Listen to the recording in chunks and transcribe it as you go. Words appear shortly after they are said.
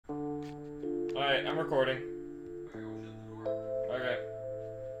Alright, I'm recording. Okay.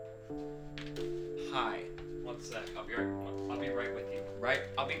 Hi. One sec. I'll be right with you.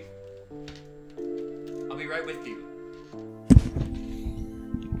 I'll be right with you.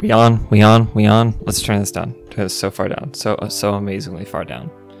 We on. Let's turn this down. Turn this so far down. So amazingly far down.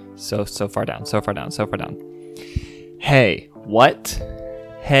 So far down. Hey, what?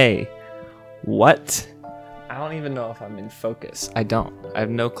 I don't even know if I'm in focus. I have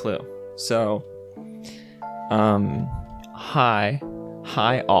no clue. So, hi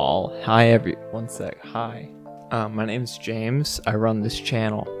all. Hi one sec. Hi. My name's James. I run this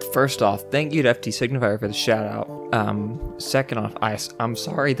channel. First off, thank you to FT Signifier for the shout out. Second off, I'm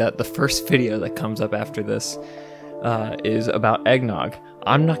sorry that the first video that comes up after this is about eggnog.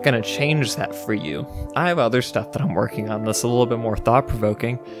 I'm not gonna change that for you. I have other stuff that I'm working on that's a little bit more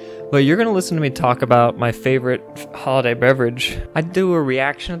thought-provoking, but you're gonna listen to me talk about my favorite holiday beverage. I do a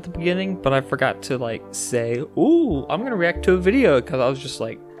reaction at the beginning, but I forgot to say, ooh, I'm gonna react to a video, because I was just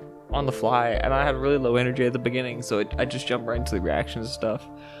on the fly, and I had really low energy at the beginning, so I just jumped right into the reactions and stuff.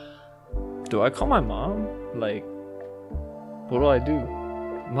 Do I call my mom? What do I do?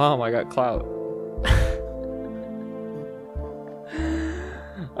 Mom, I got clout.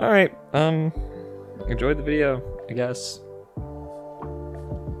 Alright, enjoy the video, I guess.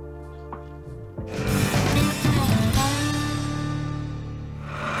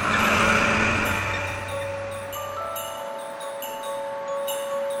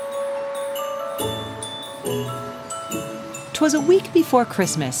 "'Twas a week before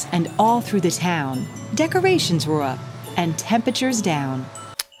Christmas, and all through the town, decorations were up and temperatures down."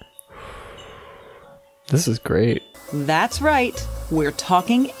 This is great. That's right, we're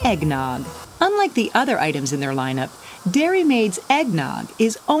talking eggnog. Unlike the other items in their lineup, Dairy Maid's eggnog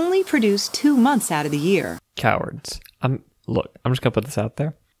is only produced 2 months out of the year. Cowards. Look, I'm just gonna put this out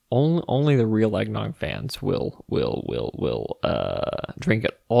there. Only the real eggnog fans will drink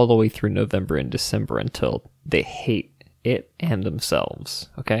it all the way through November and December until they hate it and themselves.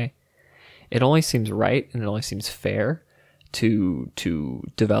 Okay, it only seems right and it only seems fair to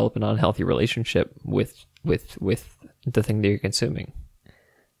develop an unhealthy relationship with the thing that you're consuming.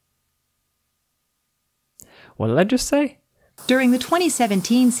 What did I just say? During the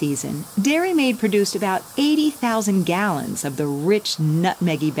 2017 season, Dairy Maid produced about 80,000 gallons of the rich,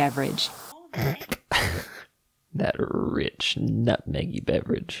 nutmeggy beverage. That rich, nutmeggy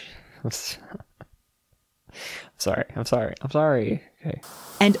beverage. I'm sorry. Okay.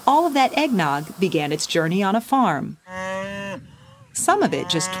 And all of that eggnog began its journey on a farm. Some of it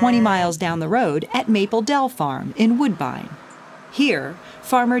just 20 miles down the road at Maple Dell Farm in Woodbine. Here,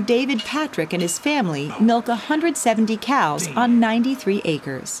 farmer David Patrick and his family milk 170 cows on 93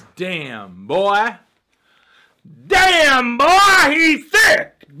 acres. Damn, boy, he's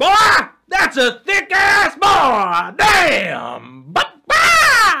thick! Boy, that's a thick-ass boy! Damn!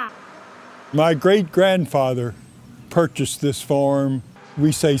 My great-grandfather purchased this farm.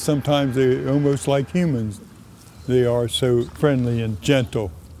 We say sometimes they're almost like humans. They are so friendly and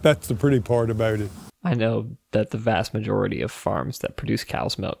gentle. That's the pretty part about it. I know that the vast majority of farms that produce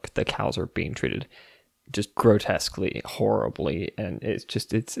cow's milk, the cows are being treated just grotesquely, horribly, and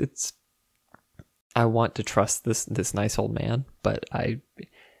it's I want to trust this nice old man, but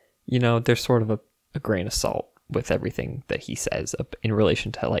there's sort of a grain of salt with everything that he says in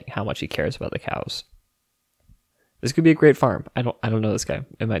relation to how much he cares about the cows. This could be a great farm. I don't know this guy.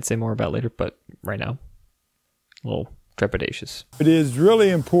 I might say more about later, but right now, a little trepidatious. It is really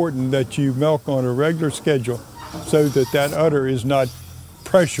important that you milk on a regular schedule so that udder is not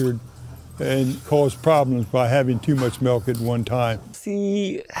pressured and cause problems by having too much milk at one time.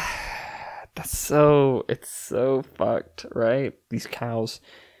 See, it's so fucked, right? These cows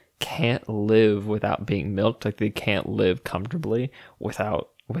can't live without being milked. They can't live comfortably without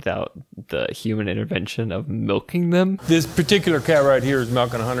the human intervention of milking them. This particular cow right here is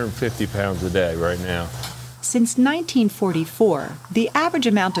milking 150 pounds a day right now. Since 1944, the average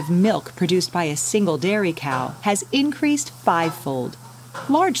amount of milk produced by a single dairy cow has increased 5-fold,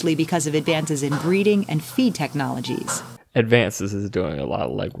 largely because of advances in breeding and feed technologies. Advances is doing a lot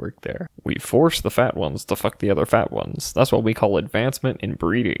of legwork there. We force the fat ones to fuck the other fat ones. That's what we call advancement in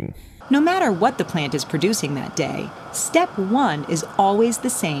breeding. No matter what the plant is producing that day, step 1 is always the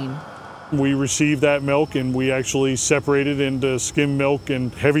same. We receive that milk and we actually separate it into skim milk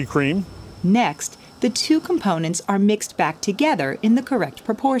and heavy cream. Next, the two components are mixed back together in the correct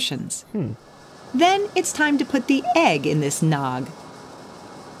proportions. Then it's time to put the egg in this nog.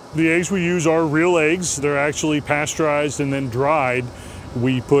 The eggs we use are real eggs. They're actually pasteurized and then dried.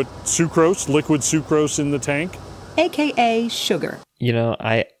 We put sucrose, liquid sucrose in the tank. AKA sugar.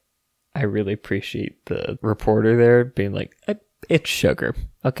 I I really appreciate the reporter there being like, it's sugar.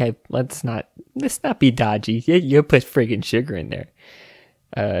 Okay, let's not be dodgy. You put friggin' sugar in there.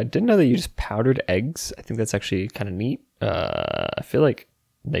 Didn't know that you just powdered eggs. I think that's actually kind of neat. I feel like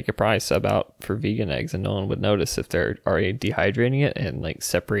they could probably sub out for vegan eggs and no one would notice if they're already dehydrating it and like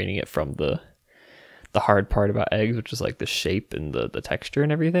separating it from the hard part about eggs, which is like the shape and the texture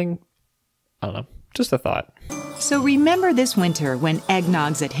and everything. I don't know. Just a thought. So remember this winter when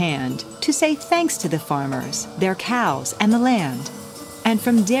eggnog's at hand to say thanks to the farmers, their cows, and the land. And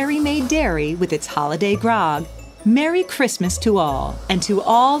from Dairy Made Dairy with its holiday grog, Merry Christmas to all, and to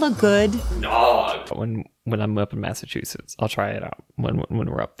all a good nog. When I'm up in Massachusetts, I'll try it out when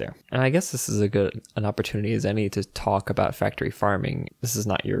we're up there. And I guess this is an opportunity as any to talk about factory farming. This is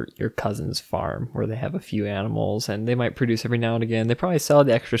not your cousin's farm where they have a few animals and they might produce every now and again. They probably sell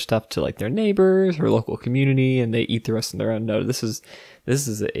the extra stuff to like their neighbors or local community, and they eat the rest on their own. No, this is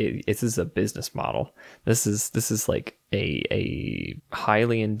a business model. This is like a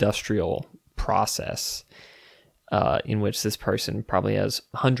highly industrial process. In which this person probably has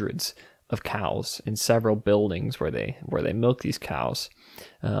hundreds of cows in several buildings where they milk these cows,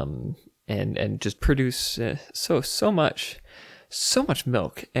 and just produce so much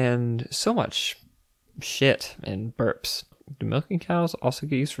milk and so much shit and burps. Do milking cows also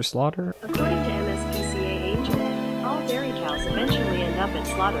get used for slaughter? According to MSPCA Angel, all dairy cows eventually end up at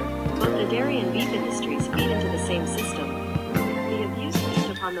slaughter. Both the dairy and beef industries feed into the same system. The abuse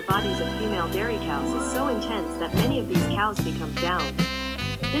heaped upon the bodies of female dairy cows is so intense that many of these cows become down.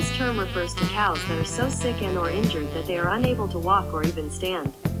 This term refers to cows that are so sick and or injured that they are unable to walk or even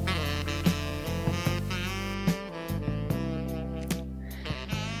stand.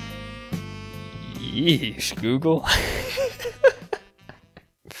 Yeesh, Google.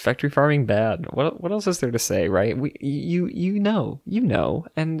 Factory farming bad. What else is there to say, right? You know,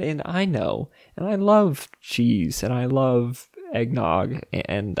 and I know, and I love cheese, and I love eggnog,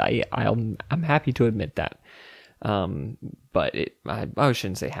 and I'm happy to admit that. But I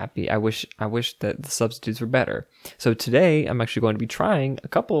shouldn't say happy. I wish that the substitutes were better. So today I'm actually going to be trying a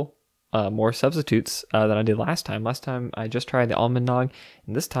couple more substitutes than I did last time. Last time I just tried the almond nog,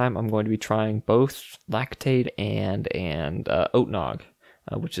 and this time I'm going to be trying both Lactaid and oat nog,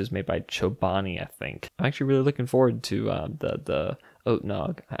 which is made by Chobani, I think. I'm actually really looking forward to the oat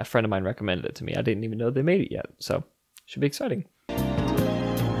nog. A friend of mine recommended it to me. I didn't even know they made it yet, so should be exciting.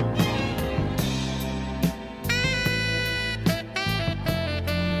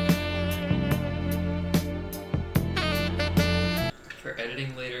 For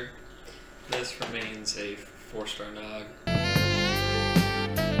editing later, this remains a 4-star nog.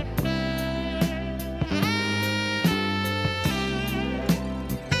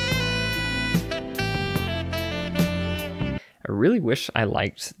 I really wish I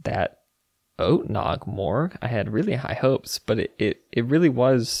liked that oat nog more. I had really high hopes, but it really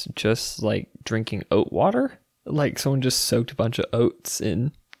was just like drinking oat water. Like someone just soaked a bunch of oats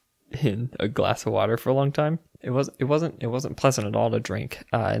in a glass of water for a long time. It wasn't pleasant at all to drink.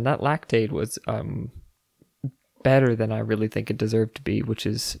 And that Lactaid was better than I really think it deserved to be, which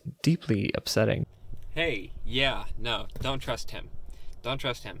is deeply upsetting. Hey, yeah, no, don't trust him. Don't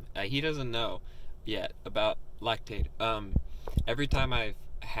trust him. He doesn't know yet about Lactaid. Every time I've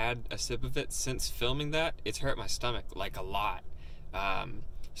had a sip of it since filming that, it's hurt my stomach like a lot.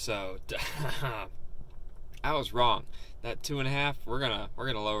 So I was wrong. That 2.5, we're gonna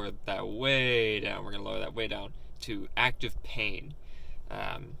lower that way down. We're gonna lower that way down to active pain.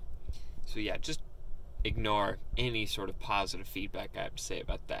 So yeah, just ignore any sort of positive feedback I have to say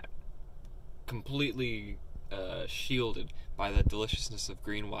about that. Completely shielded by the deliciousness of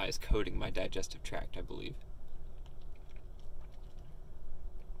green wise coating my digestive tract, I believe.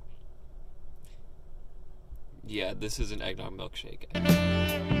 Yeah, this is an eggnog milkshake.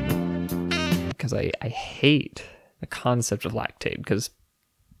 Because I hate the concept of Lactaid, because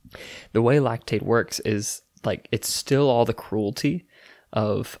the way Lactaid works is like it's still all the cruelty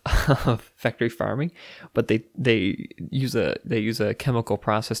of factory farming, but they use a chemical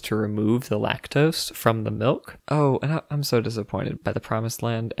process to remove the lactose from the milk. Oh, and I'm so disappointed by the Promised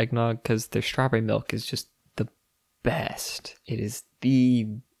Land eggnog, because their strawberry milk is just the best. It is the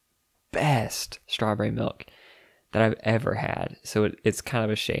best strawberry milk that I've ever had. So it's kind of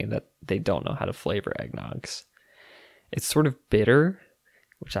a shame that they don't know how to flavor eggnogs. It's sort of bitter,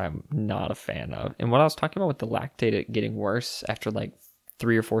 which I'm not a fan of. And what I was talking about with the Lactaid getting worse after like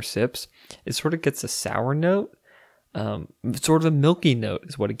 3 or 4 sips, it sort of gets a sour note. Sort of a milky note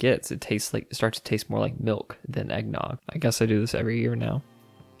is what it gets. It starts to taste more like milk than eggnog. I guess I do this every year now.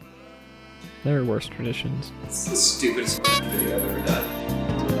 There are worse traditions. It's the stupidest video I've ever done.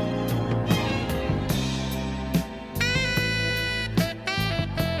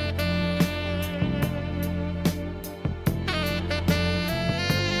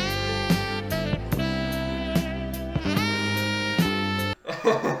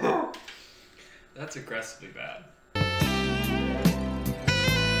 That's aggressively bad.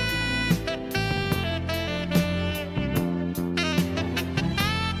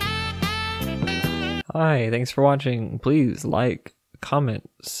 Hi, thanks for watching. Please like, comment,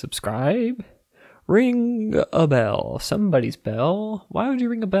 subscribe, ring a bell. Somebody's bell. Why would you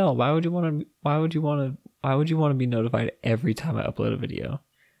ring a bell? Why would you want to be notified every time I upload a video?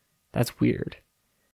 That's weird.